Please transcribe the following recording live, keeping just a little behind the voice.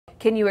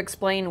Can you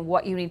explain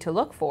what you need to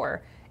look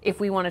for if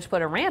we wanted to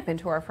put a ramp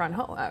into our front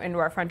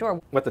door?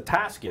 What the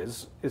task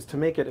is to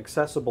make it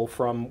accessible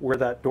from where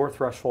that door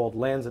threshold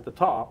lands at the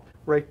top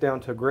right down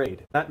to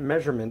grade. That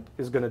measurement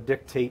is going to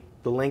dictate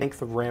the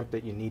length of ramp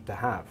that you need to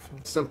have.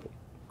 Simple.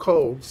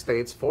 Code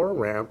states for a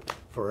ramp,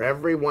 for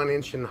every 1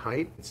 inch in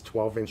height, it's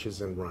 12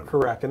 inches in run.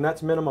 Correct, and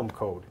that's minimum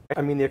code.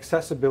 I mean, the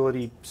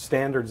accessibility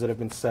standards that have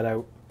been set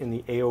out in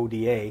the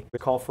AODA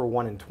call for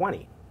 1 in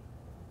 20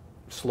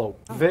 slope.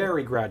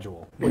 Very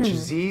gradual. Which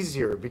is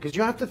easier, because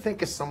you have to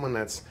think of someone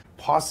that's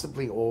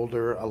possibly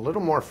older, a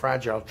little more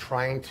fragile,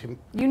 trying to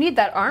You need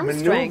that arm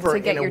strength to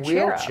get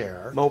your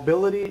chair up.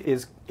 Mobility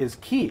is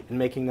key in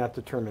making that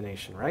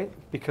determination, right?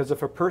 Because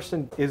if a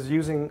person is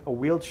using a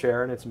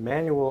wheelchair and it's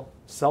manual,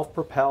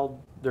 self-propelled,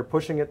 they're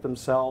pushing it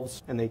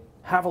themselves, and they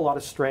have a lot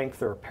of strength,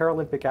 they're a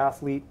Paralympic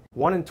athlete,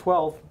 1 in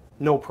 12,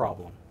 no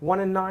problem. 1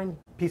 in 9,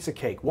 piece of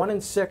cake. 1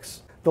 in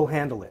 6, they'll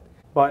handle it.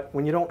 But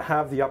when you don't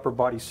have the upper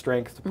body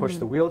strength to push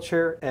the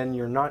wheelchair and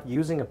you're not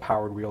using a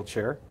powered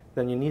wheelchair,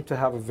 then you need to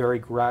have a very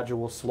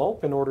gradual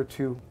slope in order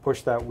to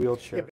push that wheelchair.